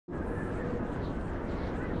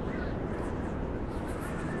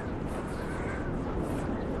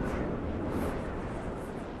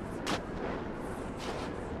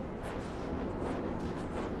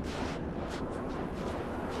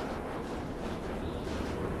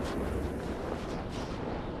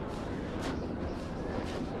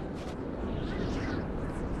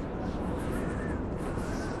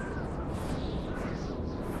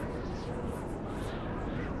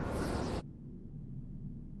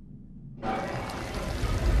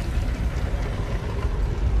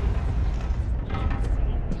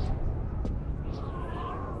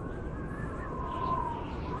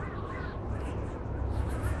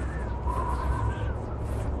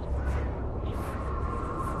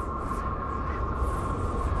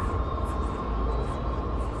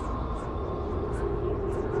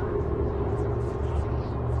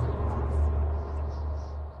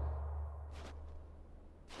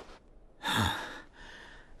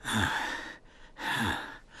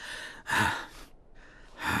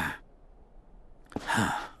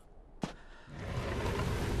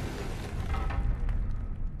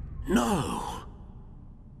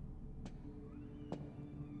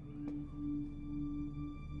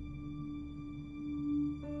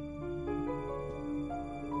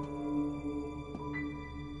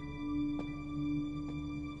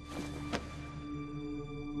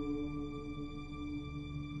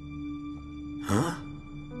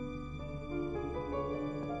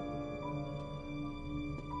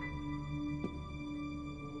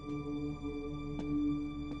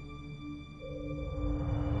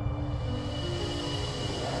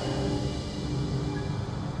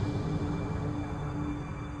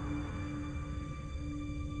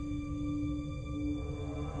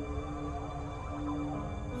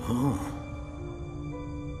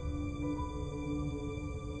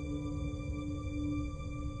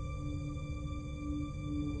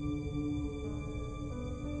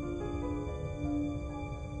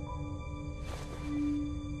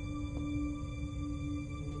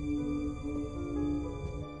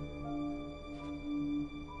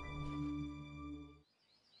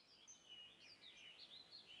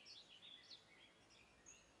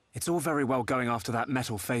It's all very well going after that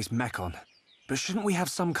metal-faced Mechon, but shouldn't we have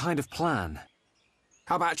some kind of plan?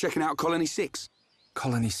 How about checking out Colony 6?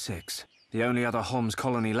 Colony 6, the only other Homs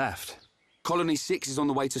colony left. Colony 6 is on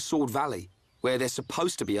the way to Sword Valley, where there's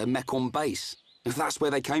supposed to be a Mechon base. If that's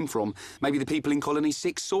where they came from, maybe the people in Colony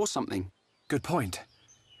 6 saw something. Good point.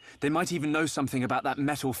 They might even know something about that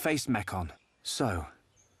metal-faced Mechon. So,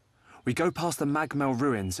 we go past the Magmel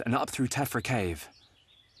ruins and up through Tefra Cave.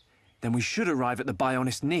 Then we should arrive at the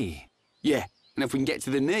Bionis knee. Yeah, and if we can get to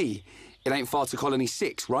the knee, it ain't far to Colony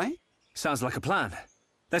 6, right? Sounds like a plan.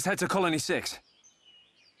 Let's head to Colony 6.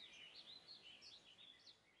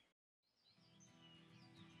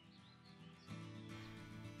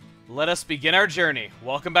 Let us begin our journey.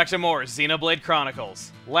 Welcome back to more Xenoblade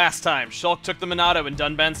Chronicles. Last time, Shulk took the Monado and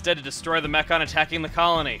Dunban instead to destroy the Mechon attacking the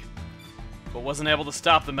colony, but wasn't able to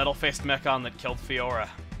stop the metal-faced Mechon that killed Fiora.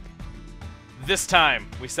 This time,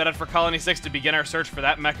 we set out for Colony 6 to begin our search for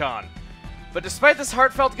that Mechon. But despite this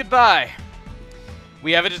heartfelt goodbye,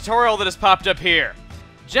 we have a tutorial that has popped up here.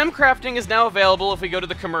 Gem crafting is now available if we go to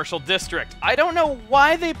the commercial district. I don't know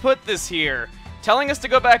why they put this here, telling us to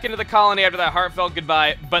go back into the colony after that heartfelt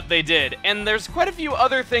goodbye, but they did. And there's quite a few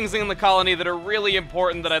other things in the colony that are really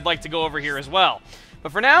important that I'd like to go over here as well.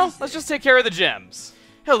 But for now, let's just take care of the gems.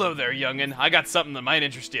 Hello there, youngin'. I got something that might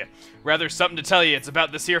interest you. Rather, something to tell you. It's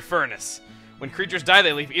about this here furnace. When creatures die,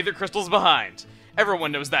 they leave ether crystals behind.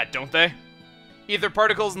 Everyone knows that, don't they? Ether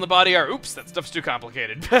particles in the body are... Oops, that stuff's too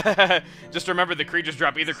complicated. Just remember the creatures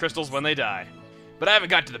drop ether crystals when they die. But I haven't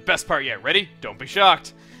got to the best part yet. Ready? Don't be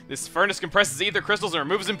shocked. This furnace compresses ether crystals and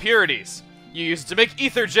removes impurities. You use it to make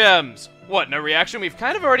ether gems. What, no reaction? We've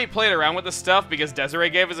kind of already played around with this stuff because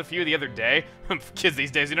Desiree gave us a few the other day. Kids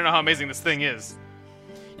these days, you don't know how amazing this thing is.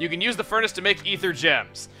 You can use the furnace to make ether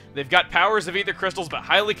gems. They've got powers of ether crystals but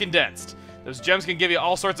highly condensed. Those gems can give you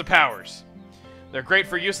all sorts of powers. They're great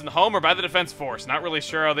for use in the home or by the defense force. Not really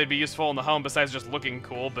sure how they'd be useful in the home besides just looking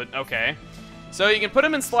cool, but okay. So you can put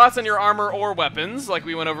them in slots on your armor or weapons, like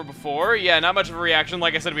we went over before. Yeah, not much of a reaction.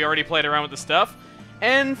 Like I said, we already played around with the stuff.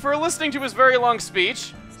 And for listening to his very long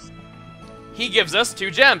speech, he gives us 2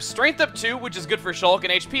 gems. Strength up 2, which is good for Shulk,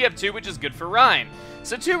 and HP up 2, which is good for Rhine.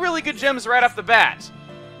 So 2 really good gems right off the bat.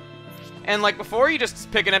 And like before, you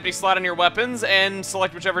just pick an empty slot on your weapons and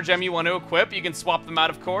select whichever gem you want to equip. You can swap them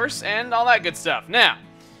out, of course, and all that good stuff. Now,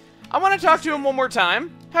 I want to talk to him one more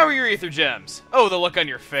time. How are your ether gems? Oh, the look on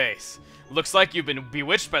your face. Looks like you've been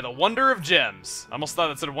bewitched by the wonder of gems. I almost thought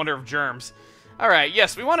that said wonder of germs. Alright,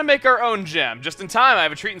 yes, we want to make our own gem. Just in time, I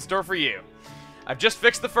have a treat in store for you. I've just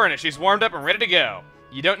fixed the furnace. She's warmed up and ready to go.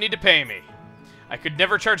 You don't need to pay me. I could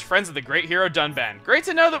never charge friends of the great hero Dunban. Great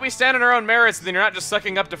to know that we stand on our own merits and you're not just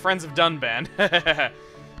sucking up to friends of Dunban.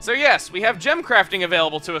 So yes, we have gem crafting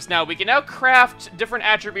available to us now. We can now craft different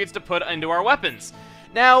attributes to put into our weapons.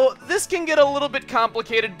 Now, this can get a little bit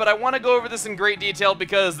complicated, but I want to go over this in great detail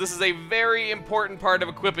because this is a very important part of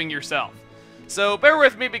equipping yourself. So bear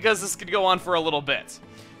with me because this could go on for a little bit.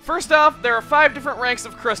 First off, there are 5 different ranks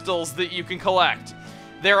of crystals that you can collect.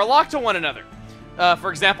 They are locked to one another.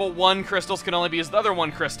 For example, 1 crystals can only be used with other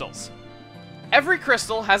 1 crystals. Every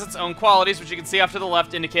crystal has its own qualities, which you can see off to the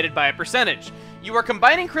left indicated by a percentage. You are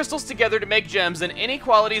combining crystals together to make gems, and any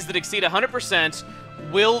qualities that exceed 100%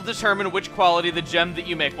 will determine which quality the gem that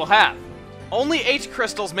you make will have. Only 8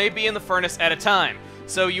 crystals may be in the furnace at a time,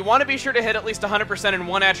 so you want to be sure to hit at least 100% in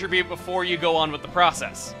one attribute before you go on with the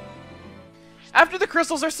process. After the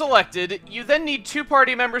crystals are selected, you then need 2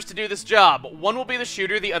 party members to do this job. One will be the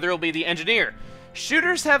shooter, the other will be the engineer.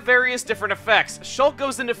 Shooters have various different effects. Shulk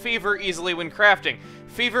goes into fever easily when crafting.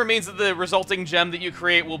 Fever means that the resulting gem that you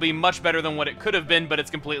create will be much better than what it could have been, but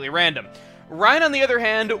it's completely random. Rhine, on the other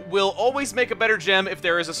hand, will always make a better gem if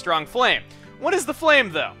there is a strong flame. What is the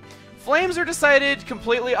flame, though? Flames are decided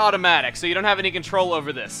completely automatic, so you don't have any control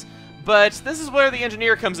over this. But this is where the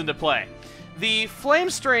engineer comes into play. The flame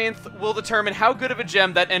strength will determine how good of a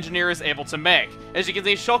gem that engineer is able to make. As you can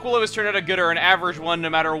see, Shulk will always turn out a good or an average one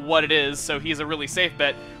no matter what it is, so he's a really safe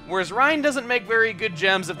bet. Whereas Rhine doesn't make very good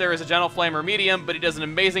gems if there is a gentle flame or medium, but he does an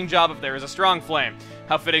amazing job if there is a strong flame.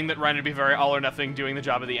 How fitting that Rhine would be very all or nothing doing the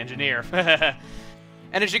job of the engineer.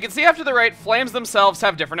 And as you can see off to the right, flames themselves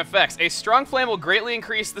have different effects. A strong flame will greatly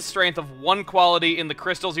increase the strength of 1 quality in the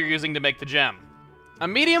crystals you're using to make the gem. A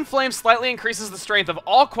medium flame slightly increases the strength of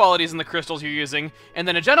all qualities in the crystals you're using, and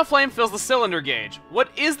then a gentle flame fills the cylinder gauge. What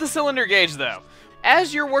is the cylinder gauge, though?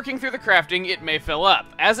 As you're working through the crafting, it may fill up.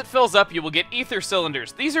 As it fills up, you will get ether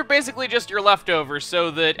cylinders. These are basically just your leftovers, so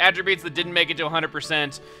that attributes that didn't make it to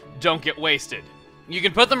 100% don't get wasted. You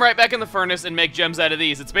can put them right back in the furnace and make gems out of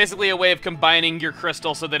these. It's basically a way of combining your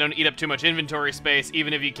crystals so they don't eat up too much inventory space,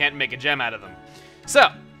 even if you can't make a gem out of them. So,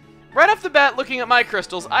 right off the bat, looking at my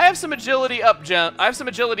crystals, I have some agility up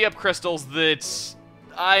crystals that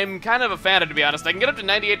I'm kind of a fan of, to be honest. I can get up to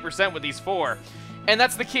 98% with these 4. And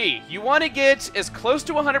that's the key. You want to get as close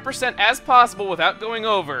to 100% as possible without going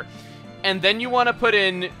over, and then you want to put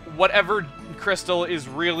in whatever crystal is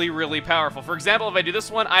really, really powerful. For example, if I do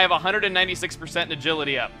this one, I have 196% in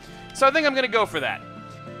agility up. So I think I'm going to go for that.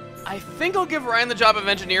 I think I'll give Ryan the job of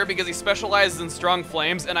engineer because he specializes in strong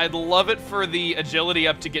flames, and I'd love it for the agility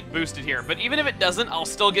up to get boosted here. But even if it doesn't, I'll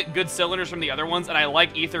still get good cylinders from the other ones, and I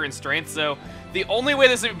like ether and strength, so the only way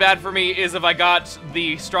this would be bad for me is if I got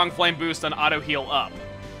the strong flame boost on auto heal up.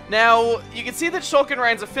 Now, you can see that Shulk and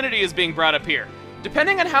Ryan's affinity is being brought up here.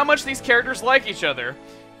 Depending on how much these characters like each other,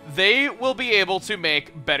 they will be able to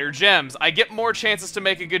make better gems. I get more chances to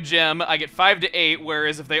make a good gem. I get 5 to 8,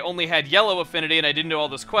 whereas if they only had yellow affinity and I didn't do all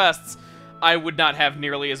those quests, I would not have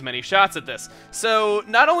nearly as many shots at this. So,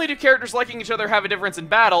 not only do characters liking each other have a difference in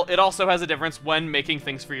battle, it also has a difference when making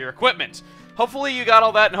things for your equipment. Hopefully you got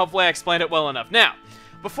all that, and hopefully I explained it well enough. Now,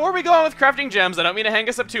 before we go on with crafting gems, I don't mean to hang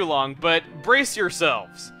us up too long, but brace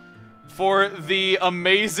yourselves for the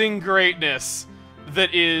amazing greatness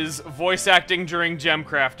that is voice acting during gem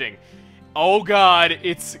crafting. Oh god,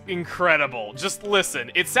 it's incredible. Just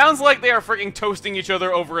listen. It sounds like they are freaking toasting each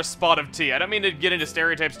other over a spot of tea. I don't mean to get into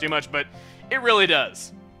stereotypes too much, but it really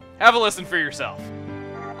does. Have a listen for yourself.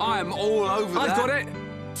 I'm all over that. I've got it.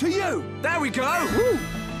 To you. There we go. Woo.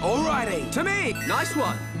 Alrighty. To me. Nice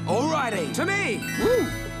one. Alrighty. To me. Woo.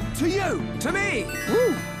 To you. To me.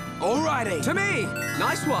 Woo. Alrighty. To me.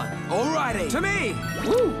 Nice one. Alrighty. To me.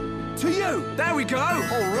 Woo. To you. There we go.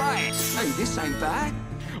 Alright. Hey, this ain't bad.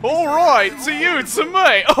 Alright, to you, to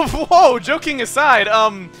me. Oh, whoa, joking aside,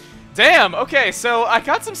 damn, okay, so I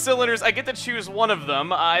got some cylinders. I get to choose one of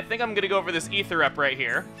them. I think I'm gonna go for this ether up right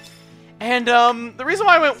here. And, the reason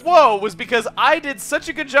why I went whoa was because I did such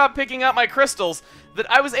a good job picking out my crystals that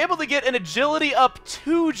I was able to get an agility up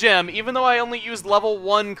 2 gem, even though I only used level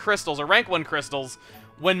 1 crystals, or rank 1 crystals,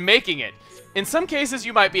 when making it. In some cases,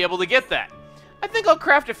 you might be able to get that. I think I'll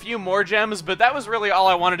craft a few more gems, but that was really all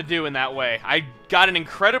I wanted to do in that way. I got an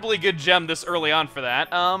incredibly good gem this early on for that.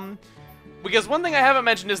 Because one thing I haven't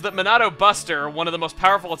mentioned is that Monado Buster, one of the most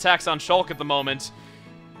powerful attacks on Shulk at the moment,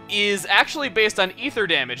 is actually based on ether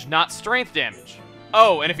damage, not strength damage.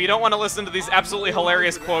 Oh, and if you don't want to listen to these absolutely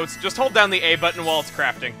hilarious quotes, just hold down the A button while it's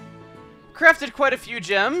crafting. Crafted quite a few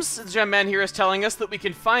gems. The gem man here is telling us that we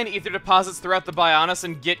can find ether deposits throughout the Bionis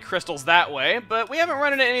and get crystals that way, but we haven't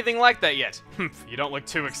run into anything like that yet. You don't look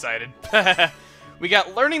too excited. We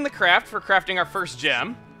got learning the craft for crafting our first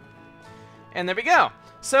gem. And there we go.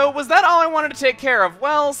 So, was that all I wanted to take care of?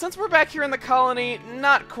 Well, since we're back here in the colony,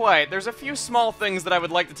 not quite. There's a few small things that I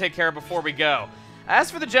would like to take care of before we go. As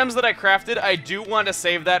for the gems that I crafted, I do want to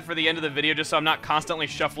save that for the end of the video just so I'm not constantly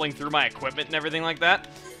shuffling through my equipment and everything like that.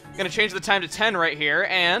 I'm gonna change the time to 10 right here,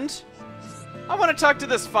 and I want to talk to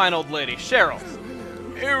this fine old lady, Cheryl.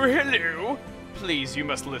 Oh, hello. Please, you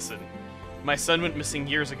must listen. My son went missing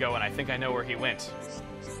years ago, and I think I know where he went.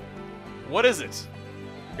 What is it?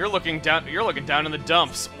 You're looking down in the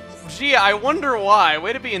dumps. Gee, I wonder why.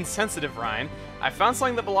 Way to be insensitive, Ryan. I found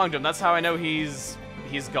something that belonged to him. That's how I know he's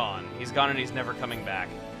gone. He's gone and he's never coming back.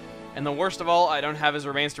 And the worst of all, I don't have his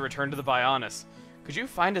remains to return to the Bionis. Could you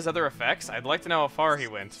find his other effects? I'd like to know how far he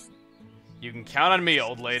went. You can count on me,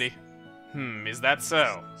 old lady. Is that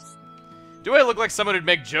so? Do I look like someone who'd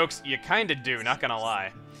make jokes? You kinda do, not gonna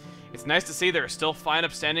lie. It's nice to see there are still fine,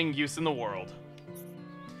 upstanding youths in the world.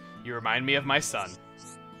 You remind me of my son.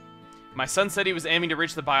 My son said he was aiming to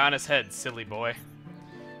reach the Bionis head, silly boy.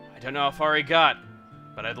 I don't know how far he got,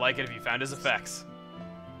 but I'd like it if you found his effects.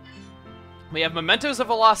 We have mementos of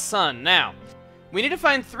a lost son. Now, we need to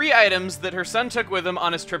find 3 items that her son took with him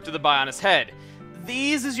on his trip to the Bionis head.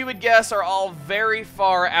 These, as you would guess, are all very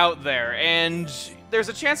far out there, and there's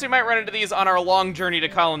a chance we might run into these on our long journey to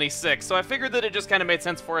Colony 6, so I figured that it just kind of made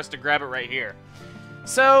sense for us to grab it right here.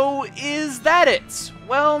 So, is that it?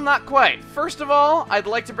 Well, not quite. First of all, I'd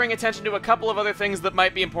like to bring attention to a couple of other things that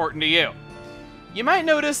might be important to you. You might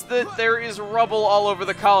notice that there is rubble all over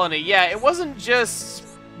the colony. Yeah, it wasn't just,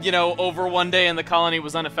 you know, over one day and the colony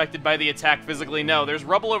was unaffected by the attack physically. No, there's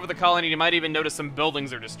rubble over the colony. You might even notice some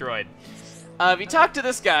buildings are destroyed. If you talk to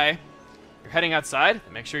this guy, you're heading outside,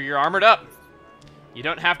 make sure you're armored up. You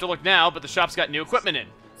don't have to look now, but the shop's got new equipment in.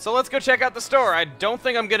 So let's go check out the store. I don't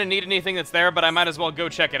think I'm gonna need anything that's there, but I might as well go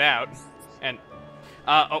check it out. And,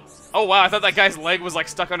 oh wow, I thought that guy's leg was like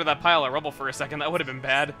stuck under that pile of rubble for a second. That would have been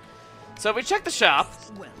bad. So if we check the shop,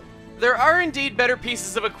 There are indeed better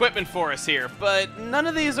pieces of equipment for us here, but none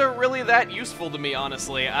of these are really that useful to me,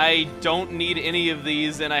 honestly. I don't need any of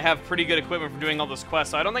these, and I have pretty good equipment for doing all this quests,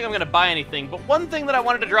 so I don't think I'm going to buy anything. But one thing that I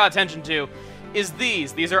wanted to draw attention to is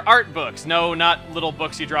these. These are art books. No, not little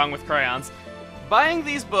books you're drawing with crayons. Buying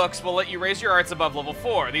these books will let you raise your arts above level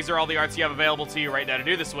 4. These are all the arts you have available to you right now to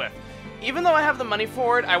do this with. Even though I have the money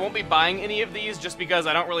for it, I won't be buying any of these just because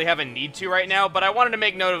I don't really have a need to right now, but I wanted to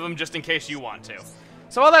make note of them just in case you want to.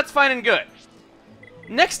 So all that's fine and good.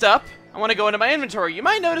 Next up, I want to go into my inventory. You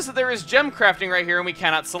might notice that there is gem crafting right here and we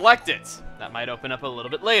cannot select it. That might open up a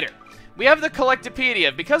little bit later. We have the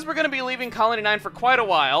Collectopaedia. Because we're going to be leaving Colony 9 for quite a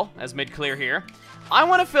while, as made clear here, I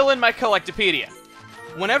want to fill in my Collectopaedia.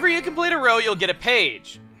 Whenever you complete a row, you'll get a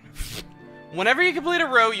page. Whenever you complete a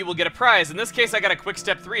row, you will get a prize. In this case, I got a Quick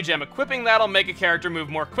Step 3 gem. Equipping that'll make a character move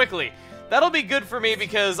more quickly. That'll be good for me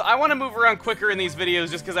because I want to move around quicker in these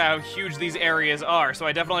videos just because of how huge these areas are, so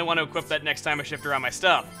I definitely want to equip that next time I shift around my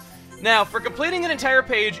stuff. Now, for completing an entire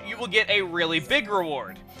page, you will get a really big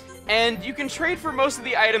reward. And you can trade for most of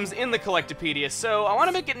the items in the Collectopaedia, so I want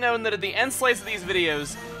to make it known that at the end slice of these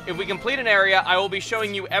videos, if we complete an area, I will be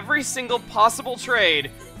showing you every single possible trade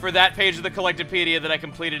for that page of the Collectopaedia that I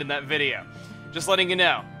completed in that video. Just letting you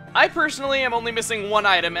know. I personally am only missing one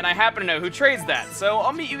item, and I happen to know who trades that, so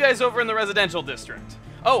I'll meet you guys over in the residential district.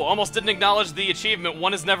 Oh, almost didn't acknowledge the achievement,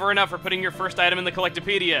 1 is never enough for putting your first item in the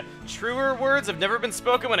Collectopaedia. Truer words have never been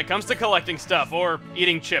spoken when it comes to collecting stuff, or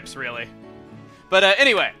eating chips, really. But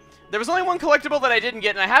anyway, there was only one collectible that I didn't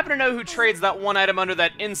get, and I happen to know who trades that one item under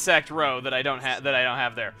that insect row that I don't have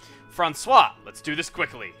there. Francois, let's do this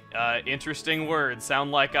quickly. Interesting words,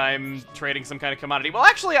 sound like I'm trading some kind of commodity. Well,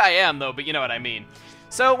 actually I am, though, but you know what I mean.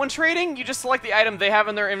 So, when trading, you just select the item they have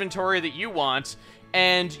in their inventory that you want,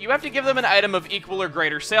 and you have to give them an item of equal or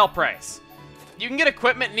greater sale price. You can get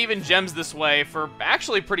equipment and even gems this way for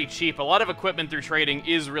actually pretty cheap. A lot of equipment through trading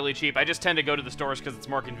is really cheap. I just tend to go to the stores because it's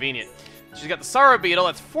more convenient. She's got the Sorrow Beetle,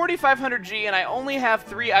 that's 4,500 G, and I only have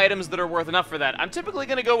 3 items that are worth enough for that. I'm typically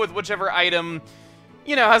going to go with whichever item,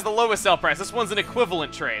 you know, has the lowest sale price. This one's an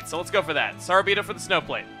equivalent trade, so let's go for that. Sorrow Beetle for the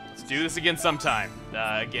Snowplate. Let's do this again sometime.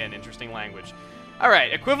 Again, interesting language.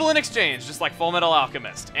 Alright, equivalent exchange, just like Full Metal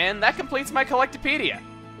Alchemist. And that completes my Collectopaedia.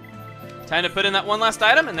 Time to put in that one last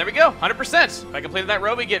item, and there we go, 100%. If I completed that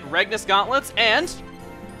row, we get Regnus Gauntlets, and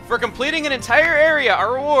for completing an entire area,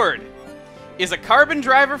 our reward is a carbon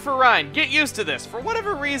driver for Rhine. Get used to this. For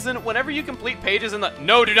whatever reason, whenever you complete pages in the...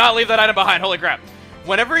 No, do not leave that item behind, holy crap.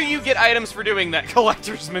 Whenever you get items for doing that,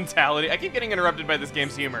 collector's mentality. I keep getting interrupted by this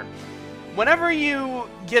game's humor. Whenever you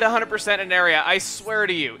get 100% in an area, I swear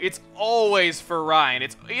to you, it's always for Rhine.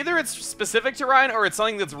 It's either it's specific to Rhine or it's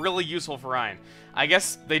something that's really useful for Rhine. I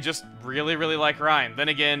guess they just really, really like Rhine. Then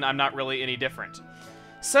again, I'm not really any different.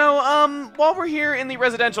 So, while we're here in the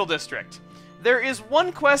residential district, there is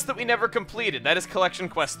one quest that we never completed. That is Collection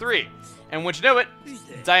Quest 3. And once you know it,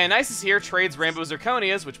 Dionysus here trades Rainbow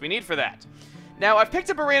Zirconias, which we need for that. Now, I've picked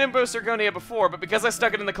up a Rainbow Zirconia before, but because I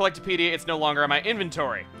stuck it in the Collectopaedia, it's no longer in my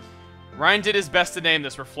inventory. Ryan did his best to name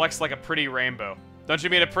this. Reflects like a pretty rainbow. Don't you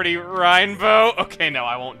mean a pretty rainbow? Okay, no,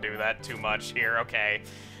 I won't do that too much here, okay.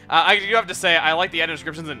 I do have to say, I like the item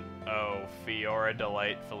descriptions and... Oh, Fiora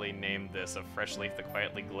delightfully named this a fresh leaf that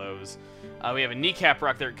quietly glows. We have a kneecap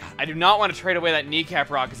rock there. God, I do not want to trade away that kneecap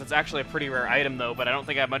rock because it's actually a pretty rare item, though, but I don't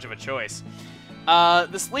think I have much of a choice.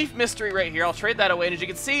 This leaf mystery right here, I'll trade that away, and as you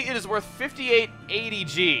can see, it is worth 5880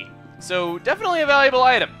 G. So, definitely a valuable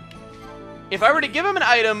item. If I were to give him an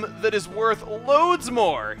item that is worth loads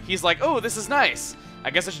more, he's like, oh, this is nice. I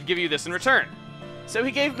guess I should give you this in return. So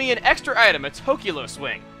he gave me an extra item, a Tokilo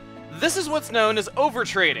Swing. This is what's known as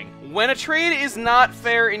overtrading. When a trade is not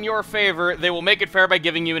fair in your favor, they will make it fair by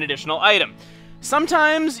giving you an additional item.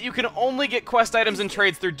 Sometimes you can only get quest items and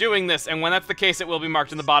trades through doing this, and when that's the case, it will be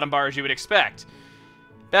marked in the bottom bar as you would expect.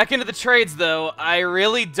 Back into the trades, though, I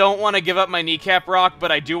really don't want to give up my kneecap rock,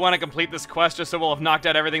 but I do want to complete this quest just so we'll have knocked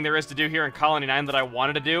out everything there is to do here in Colony 9 that I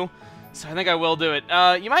wanted to do. So I think I will do it.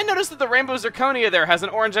 You might notice that the Rainbow Zirconia there has an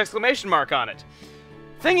orange exclamation mark on it.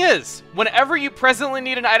 Thing is, whenever you presently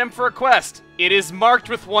need an item for a quest, it is marked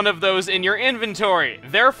with one of those in your inventory.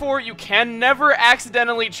 Therefore, you can never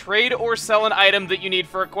accidentally trade or sell an item that you need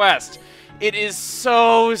for a quest. It is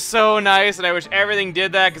so, so nice, and I wish everything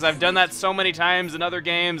did that, because I've done that so many times in other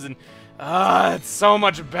games, and it's so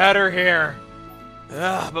much better here.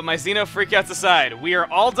 But my Xeno freakouts aside, we are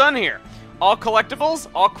all done here. All collectibles,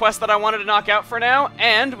 all quests that I wanted to knock out for now,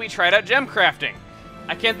 and we tried out gem crafting.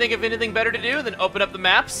 I can't think of anything better to do than open up the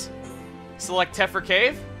maps, select Tephra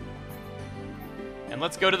Cave, and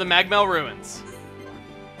let's go to the Magmel Ruins.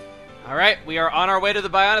 Alright, we are on our way to the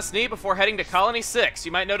Bionis knee before heading to Colony 6.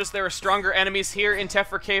 You might notice there are stronger enemies here in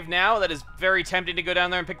Tephra Cave now. That is very tempting to go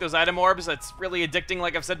down there and pick those item orbs. That's really addicting,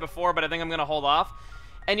 like I've said before, but I think I'm going to hold off.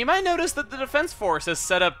 And you might notice that the Defense Force has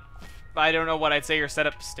set up, I don't know what I'd say, or set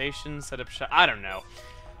up stations, set up shop, I don't know.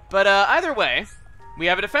 But either way, we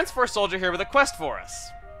have a Defense Force soldier here with a quest for us.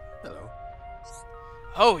 Hello.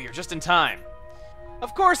 Oh, you're just in time.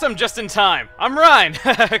 Of course I'm just in time. I'm Ryan.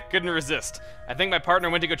 Couldn't resist. I think my partner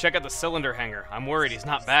went to go check out the cylinder hangar. I'm worried he's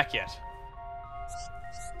not back yet.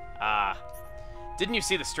 Didn't you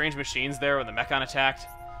see the strange machines there when the Mechon attacked?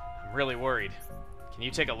 I'm really worried. Can you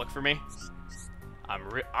take a look for me?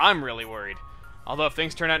 I'm really worried. Although if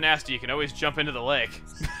things turn out nasty, you can always jump into the lake.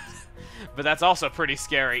 But that's also pretty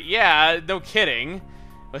scary. Yeah, no kidding.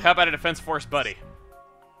 But how about a Defense Force buddy?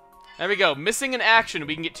 There we go. Missing in action.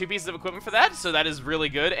 We can get 2 pieces of equipment for that, so that is really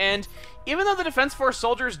good. And even though the Defense Force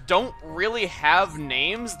soldiers don't really have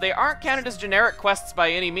names, they aren't counted as generic quests by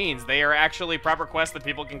any means. They are actually proper quests that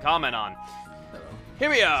people can comment on. Hello. Here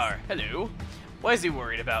we are. Hello. Why is he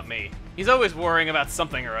worried about me? He's always worrying about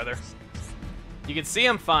something or other. You can see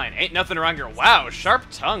I'm fine. Ain't nothing wrong here. Wow, sharp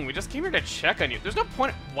tongue. We just came here to check on you. There's no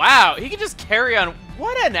point. Wow, he can just carry on.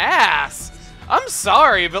 What an ass. I'm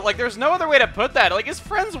sorry, but, like, there's no other way to put that. Like, his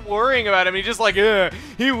friend's worrying about him, and he's just like,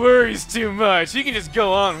 he worries too much. He can just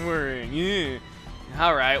go on worrying, yeah.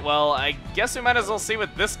 Alright, well, I guess we might as well see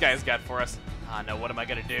what this guy's got for us. Ah, no, what am I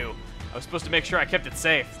gonna do? I was supposed to make sure I kept it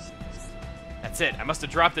safe. That's it. I must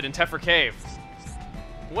have dropped it in Tephra Cave.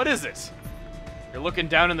 What is it? You're looking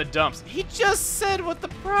down in the dumps. He just said what the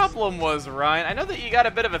problem was, Ryan. I know that you got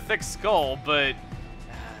a bit of a thick skull, but...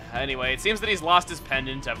 Anyway, it seems that he's lost his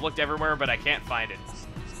pendant. I've looked everywhere, but I can't find it.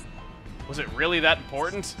 Was it really that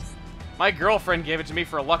important? My girlfriend gave it to me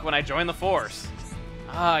for luck when I joined the Force.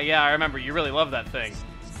 Ah, yeah, I remember. You really love that thing.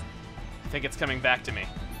 I think it's coming back to me.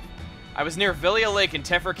 I was near Villia Lake in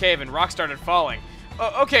Tephra Cave and rocks started falling.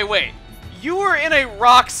 Okay, wait. You were in a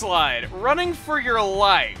rock slide, running for your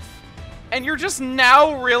life. And you're just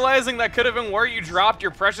now realizing that could have been where you dropped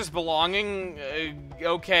your precious belonging?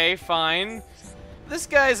 Okay, fine. This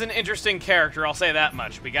guy's an interesting character, I'll say that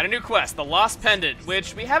much. We got a new quest, the Lost Pendant,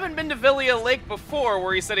 which we haven't been to Villia Lake before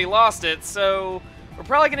where he said he lost it, so we're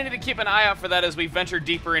probably going to need to keep an eye out for that as we venture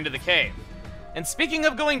deeper into the cave. And speaking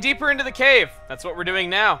of going deeper into the cave, that's what we're doing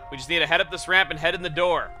now. We just need to head up this ramp and head in the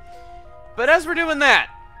door. But as we're doing that,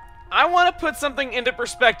 I want to put something into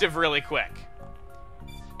perspective really quick.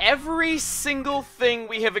 Every single thing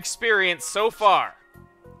we have experienced so far,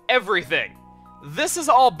 everything, this has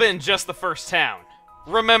all been just the first town.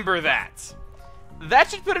 Remember that. That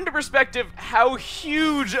should put into perspective how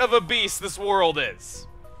huge of a beast this world is.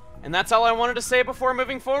 And that's all I wanted to say before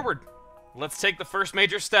moving forward. Let's take the first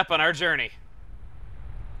major step on our journey.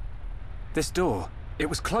 This door, it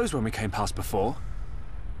was closed when we came past before.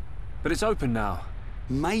 But it's open now.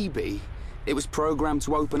 Maybe it was programmed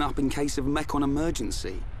to open up in case of Mechon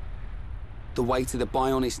emergency. The way to the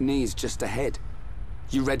Bionis knee is just ahead.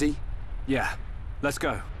 You ready? Yeah, let's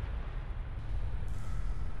go.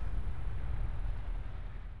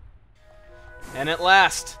 And at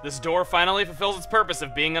last, this door finally fulfills its purpose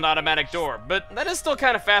of being an automatic door. But that is still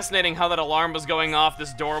kind of fascinating how that alarm was going off,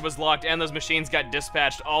 this door was locked, and those machines got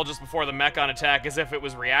dispatched all just before the Mechon attack as if it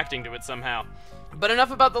was reacting to it somehow. But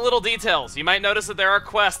enough about the little details. You might notice that there are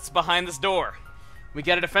quests behind this door. We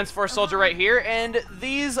get a Defense Force soldier right here, and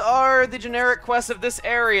these are the generic quests of this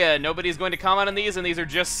area. Nobody's going to comment on these, and these are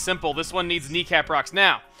just simple. This one needs kneecap rocks.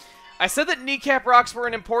 Now, I said that kneecap rocks were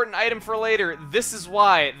an important item for later. This is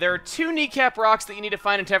why. There are 2 kneecap rocks that you need to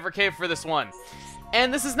find in Tephra Cave for this one.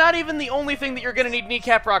 And this is not even the only thing that you're going to need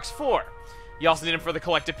kneecap rocks for. You also need them for the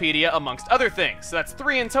Collectopaedia, amongst other things. So that's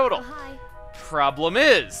 3 in total. Hi. Problem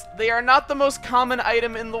is, they are not the most common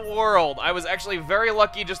item in the world. I was actually very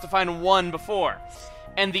lucky just to find 1 before.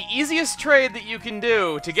 And the easiest trade that you can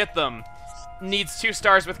do to get them needs 2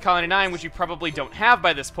 stars with Colony 9, which you probably don't have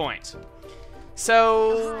by this point.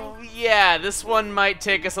 So, yeah, this one might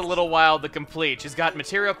take us a little while to complete. She's got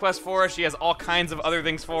material quests for us, she has all kinds of other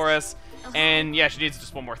things for us, and yeah, she needs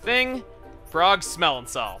just 1 more thing. Frog smelling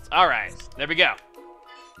salt. Alright, there we go.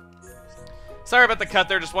 Sorry about the cut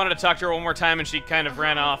there, just wanted to talk to her one more time and she kind of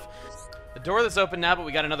ran off. The door that's open now, but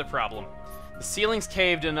we got another problem. The ceiling's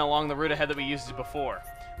caved in along the route ahead that we used before.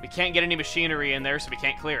 We can't get any machinery in there, so we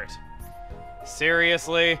can't clear it.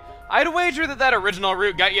 Seriously? I'd wager that that original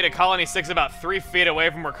route got you to Colony 6 about 3 feet away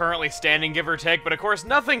from where we're currently standing, give or take, but of course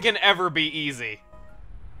nothing can ever be easy.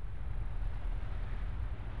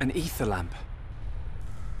 An ether lamp.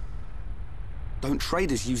 Don't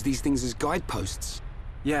traders use these things as guideposts?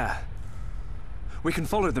 Yeah. We can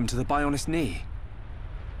follow them to the Bionis knee.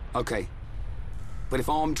 Okay. But if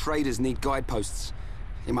armed traders need guideposts,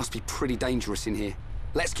 it must be pretty dangerous in here.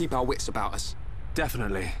 Let's keep our wits about us.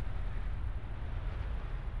 Definitely.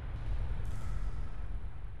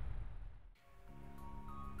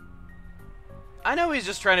 I know he's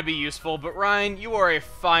just trying to be useful, but Ryan, you are a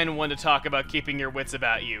fine one to talk about keeping your wits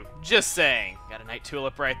about you. Just saying. Got a night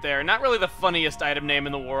tulip right there. Not really the funniest item name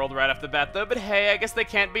in the world right off the bat, though, but hey, I guess they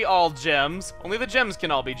can't be all gems. Only the gems can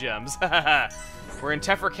all be gems. We're in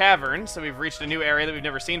Tephra Cavern, so we've reached a new area that we've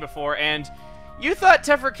never seen before, and you thought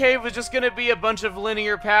Tephra Cave was just gonna be a bunch of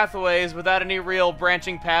linear pathways without any real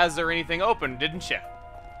branching paths or anything open, didn't you?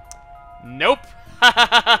 Nope.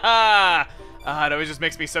 It always just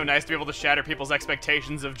makes me so nice to be able to shatter people's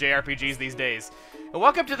expectations of JRPGs these days. Now,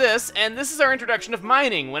 walk up to this, and this is our introduction of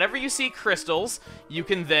mining. Whenever you see crystals, you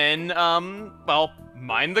can then, well,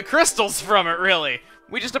 mine the crystals from it, really.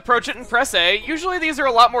 We just approach it and press A. Usually these are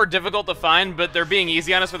a lot more difficult to find, but they're being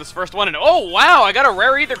easy on us for this first one, and oh wow, I got a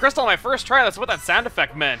rare ether crystal on my first try. That's what that sound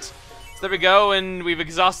effect meant. So there we go, and we've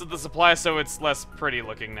exhausted the supply, so it's less pretty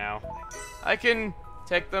looking now. I can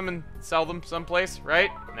take them and sell them someplace,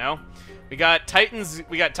 right? No? We got Titan's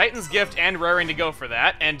gift and raring to go for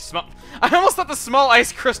that, and I almost thought the small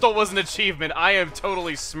ice crystal was an achievement. I am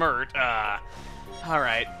totally smart.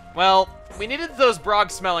 Alright. Well, we needed those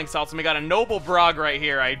Brog smelling salts, and we got a noble Brog right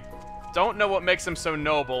here. I don't know what makes him so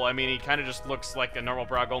noble. I mean, he kind of just looks like a normal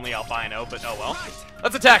Brog, only albino, but oh well.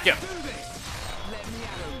 Let's attack him!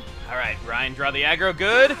 Alright, Ryan, draw the aggro.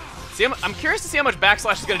 Good. See, I'm curious to see how much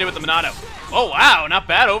backslash is going to do with the Monado. Oh, wow, not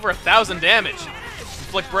bad. Over 1,000 damage.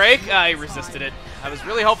 Inflict break. I resisted it. I was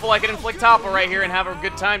really hopeful I could inflict topple right here and have a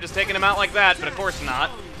good time just taking him out like that, but of course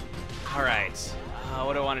not. Alright.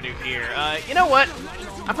 What do I want to do here? You know what?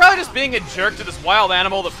 I'm probably just being a jerk to this wild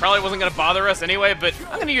animal that probably wasn't going to bother us anyway, but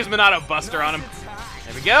I'm going to use Monado Buster on him.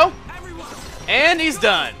 There we go. And he's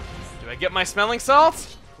done. Do I get my smelling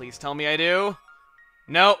salts? Please tell me I do.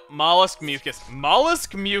 No, mollusk mucus.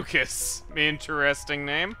 Mollusk mucus. Interesting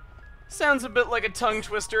name. Sounds a bit like a tongue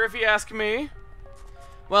twister if you ask me.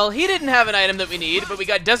 Well, he didn't have an item that we need, but we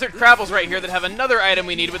got desert crabbles right here that have another item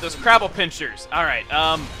we need with those crabble pinchers. Alright,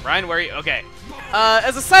 Ryan, where are you? Okay.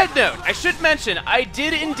 As a side note, I should mention, I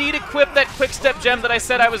did indeed equip that quick step gem that I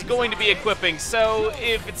said I was going to be equipping, so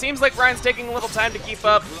if it seems like Ryan's taking a little time to keep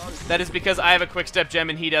up, that is because I have a quick step gem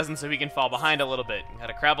and he doesn't, so he can fall behind a little bit. Got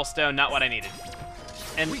a crabble stone, not what I needed.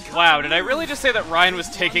 And wow, did I really just say that Ryan was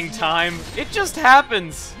taking time? It just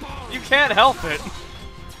happens. You can't help it.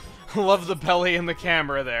 Love the belly in the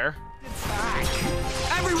camera there.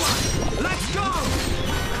 Everyone, let's go!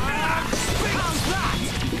 How's that?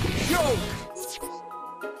 Yo!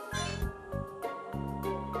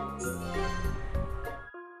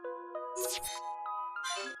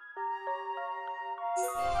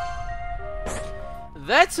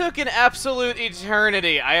 That took an absolute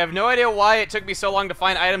eternity. I have no idea why it took me so long to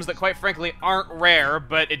find items that quite frankly aren't rare,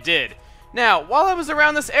 but it did. Now, while I was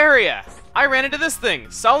around this area, I ran into this thing,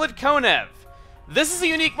 Solid Konev. This is a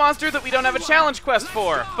unique monster that we don't have a challenge quest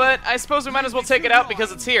for, but I suppose we might as well take it out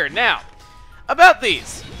because it's here. Now, about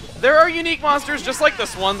these. There are unique monsters just like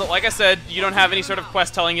this one that, like I said, you don't have any sort of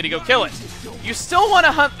quest telling you to go kill it. You still want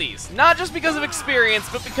to hunt these, not just because of experience,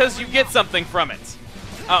 but because you get something from it.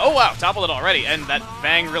 Oh wow, toppled it already, and that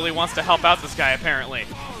Bang really wants to help out this guy, apparently.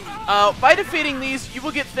 By defeating these, you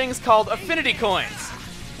will get things called affinity coins.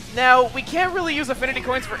 Now, we can't really use affinity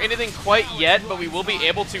coins for anything quite yet, but we will be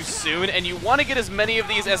able to soon, and you want to get as many of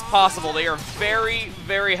these as possible. They are very,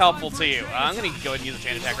 very helpful to you. I'm going to go ahead and use a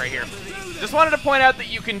chain attack right here. Just wanted to point out that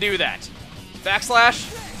you can do that.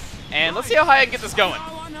 Backslash, and let's see how high I can get this going.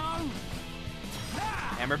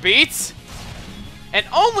 Hammer beats. And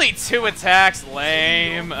only 2 attacks,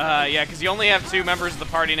 lame. Yeah, because you only have 2 members of the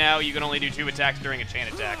party now. You can only do 2 attacks during a chain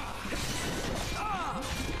attack.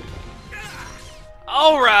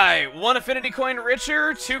 Alright, 1 affinity coin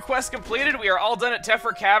richer, 2 quests completed. We are all done at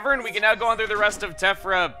Tephra Cavern. We can now go on through the rest of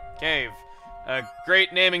Tephra Cave.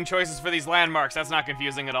 Great naming choices for these landmarks. That's not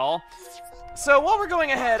confusing at all. So while we're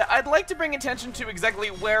going ahead, I'd like to bring attention to exactly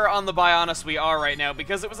where on the Bionis we are right now,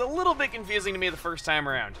 because it was a little bit confusing to me the first time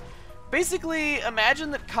around. Basically,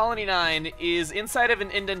 imagine that Colony 9 is inside of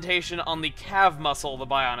an indentation on the calf muscle of the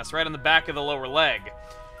Bionis, right on the back of the lower leg.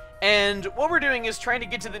 And what we're doing is trying to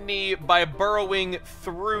get to the knee by burrowing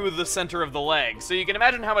through the center of the leg. So you can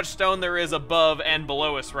imagine how much stone there is above and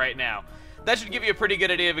below us right now. That should give you a pretty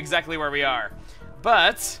good idea of exactly where we are.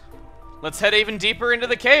 But let's head even deeper into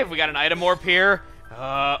the cave. We got an item orb here.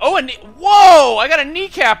 Whoa! I got a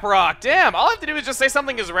kneecap rock. Damn, all I have to do is just say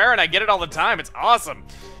something is rare and I get it all the time. It's awesome.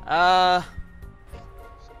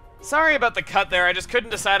 Sorry about the cut there, I just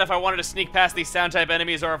couldn't decide if I wanted to sneak past these sound-type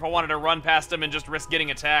enemies or if I wanted to run past them and just risk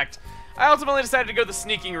getting attacked. I ultimately decided to go the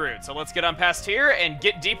sneaking route, so let's get on past here and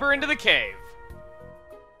get deeper into the cave.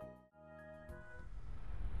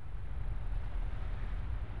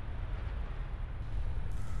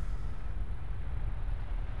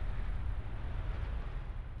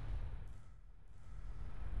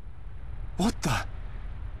 What the?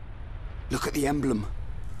 Look at the emblem.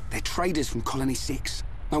 They're traders from Colony 6.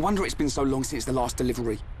 No wonder it's been so long since the last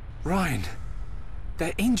delivery. Ryan,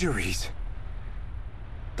 their injuries.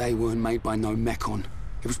 They weren't made by no Mechon.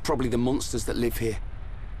 It was probably the monsters that live here.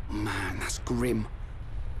 Man, that's grim.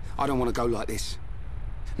 I don't want to go like this.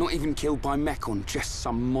 Not even killed by Mechon, just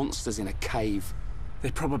some monsters in a cave. They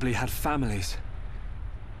probably had families.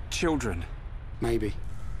 Children. Maybe.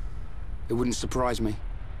 It wouldn't surprise me.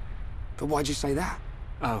 But why'd you say that?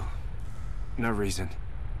 Oh, no reason.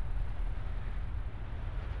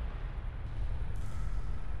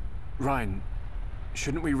 Ryan,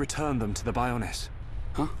 shouldn't we return them to the Bionis?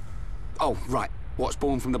 Huh? Oh, right. What's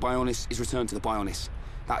born from the Bionis is returned to the Bionis.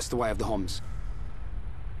 That's the way of the Homs.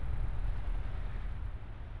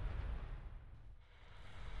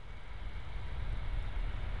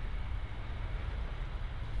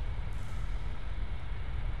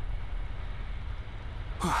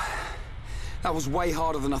 That was way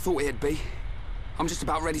harder than I thought it'd be. I'm just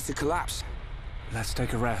about ready to collapse. Let's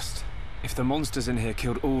take a rest. If the monsters in here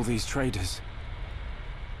killed all these traders,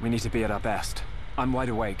 we need to be at our best. I'm wide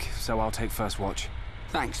awake, so I'll take first watch.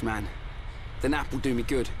 Thanks, man. The nap will do me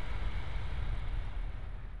good.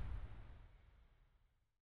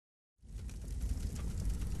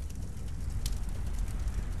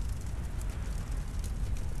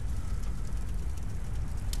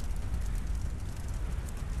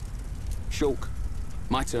 Shulk,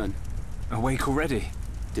 my turn. Awake already?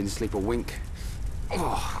 Didn't sleep a wink.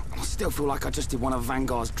 Oh, I still feel like I just did one of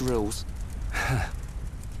Vanguard's drills.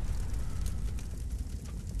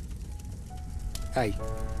 Hey.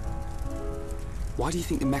 Why do you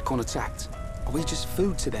think the Mechon attacked? Are we just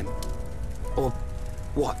food to them? Or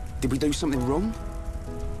what? Did we do something wrong?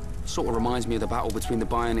 Sort of reminds me of the battle between the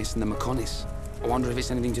Bionis and the Mechonis. I wonder if it's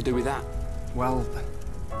anything to do with that. Well,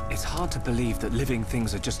 it's hard to believe that living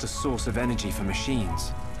things are just a source of energy for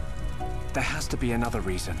machines. There has to be another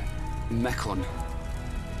reason. Mechon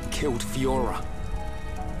killed Fiora.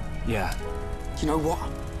 Yeah. You know what?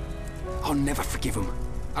 I'll never forgive them.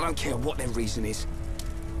 I don't care what their reason is.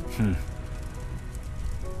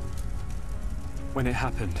 When it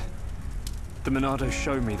happened, the Monado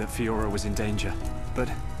showed me that Fiora was in danger, but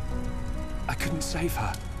I couldn't save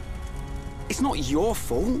her. It's not your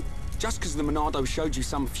fault. Just because the Monado showed you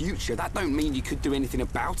some future, that don't mean you could do anything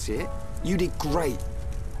about it. You did great.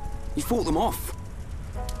 You fought them off.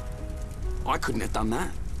 I couldn't have done that.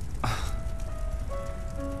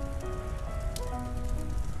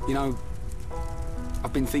 You know,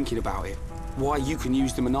 I've been thinking about it. Why you can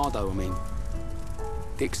use the Monado, I mean.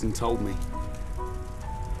 Dixon told me.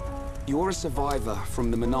 You're a survivor from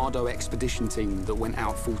the Monado expedition team that went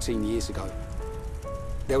out 14 years ago.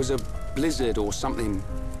 There was a blizzard or something,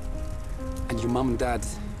 and your mum and dad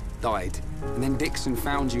died. And then Dixon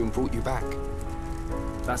found you and brought you back.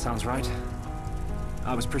 That sounds right.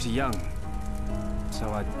 I was pretty young, so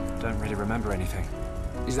I don't really remember anything.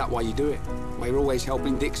 Is that why you do it? Why you're always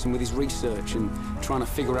helping Dixon with his research and trying to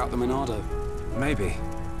figure out the Monado? Maybe.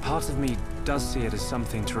 Part of me does see it as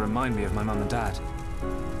something to remind me of my mum and dad.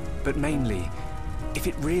 But mainly, if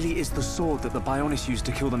it really is the sword that the Bionis used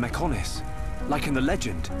to kill the Mechonis, like in the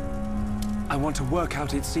legend, I want to work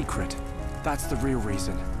out its secret. That's the real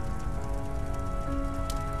reason.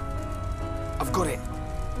 I've got it.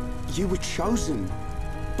 You were chosen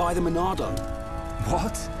by the Monado.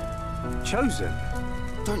 What? Chosen?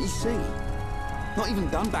 Don't you see? Not even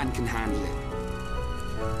Dunban can handle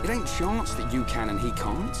it. It ain't chance that you can and he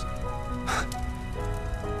can't.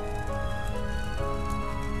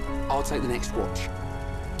 I'll take the next watch.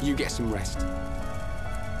 You get some rest.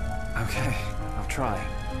 Okay, I'll try.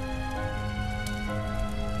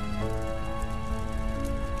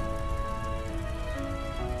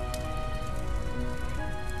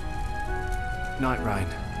 Night, Ryan.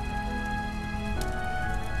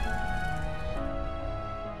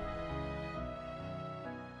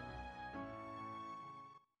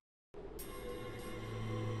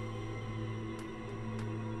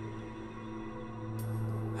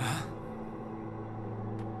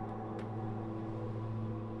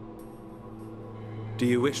 Do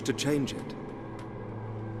you wish to change it?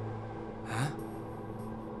 Huh?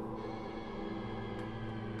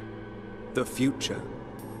 The future.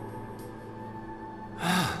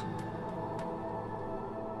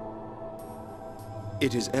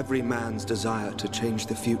 It is every man's desire to change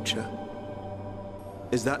the future.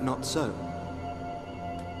 Is that not so?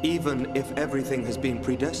 Even if everything has been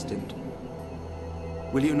predestined,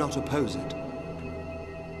 will you not oppose it?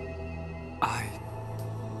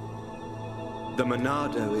 The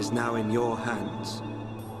Monado is now in your hands.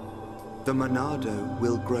 The Monado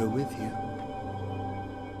will grow with you.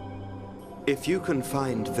 If you can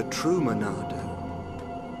find the true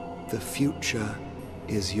Monado, the future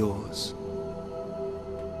is yours.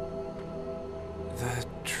 The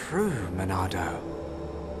true Monado.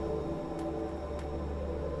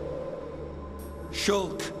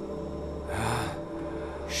 Shulk!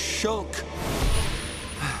 Shulk!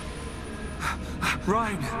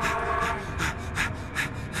 Rhine!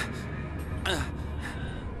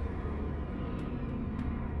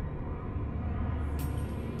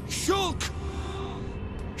 Shulk!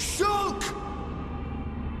 Shulk!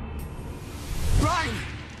 Rhine!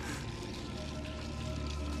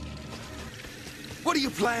 What are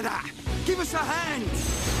you playing at? Give us a hand!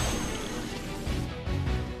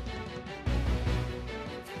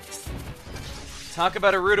 Talk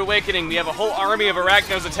about a rude awakening. We have a whole army of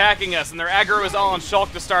Arachnos attacking us, and their aggro is all on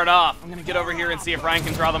Shulk to start off. I'm gonna get over here and see if Ryan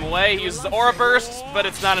can draw them away. He uses Aura Burst, but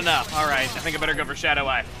it's not enough. Alright, I think I better go for Shadow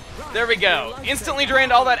Eye. There we go. Instantly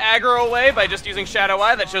drained all that aggro away by just using Shadow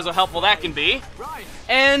Eye. That shows how helpful that can be.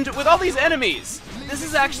 And with all these enemies, this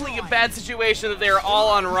is actually a bad situation that they are all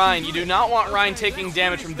on Ryan. You do not want Ryan taking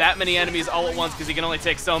damage from that many enemies all at once because he can only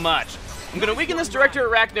take so much. I'm going to weaken this Director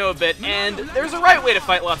Arachno a bit, and there's a right way to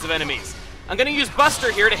fight lots of enemies. I'm going to use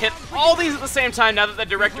Buster here to hit all these at the same time now that the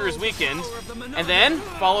Director is weakened. And then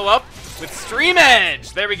follow up with Stream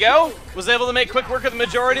Edge. There we go. Was able to make quick work of the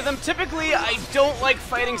majority of them. Typically, I don't like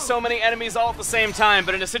fighting so many enemies all at the same time,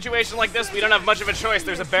 but in a situation like this, we don't have much of a choice.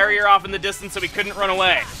 There's a barrier off in the distance, so we couldn't run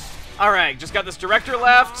away. Alright, just got this Director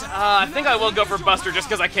left. I think I will go for Buster just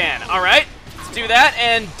because I can. Alright, let's do that,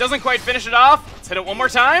 and doesn't quite finish it off. Let's hit it one more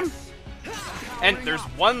time. And there's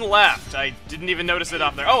one left. I didn't even notice it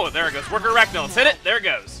off there. Oh, there it goes. Worker Arachno. Let's hit it. There it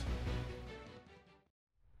goes.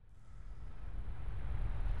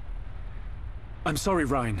 I'm sorry,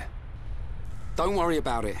 Rhine. Don't worry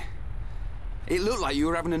about it. It looked like you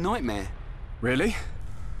were having a nightmare. Really?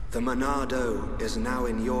 The Monado is now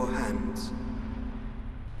in your hands.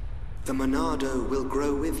 The Monado will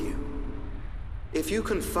grow with you. If you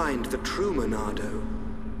can find the true Monado,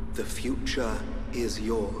 the future is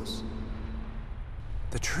yours.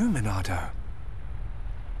 The true Monado?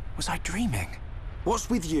 Was I dreaming? What's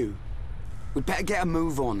with you? We'd better get a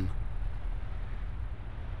move on.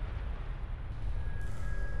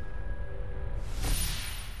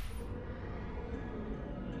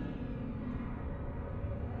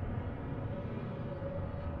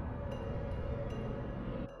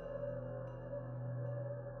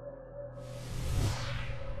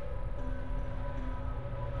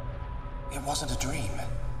 It wasn't a dream.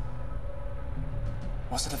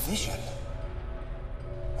 Was it a vision?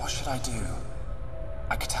 What should I do?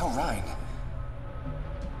 I could tell Rhine.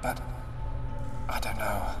 But I don't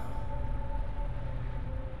know.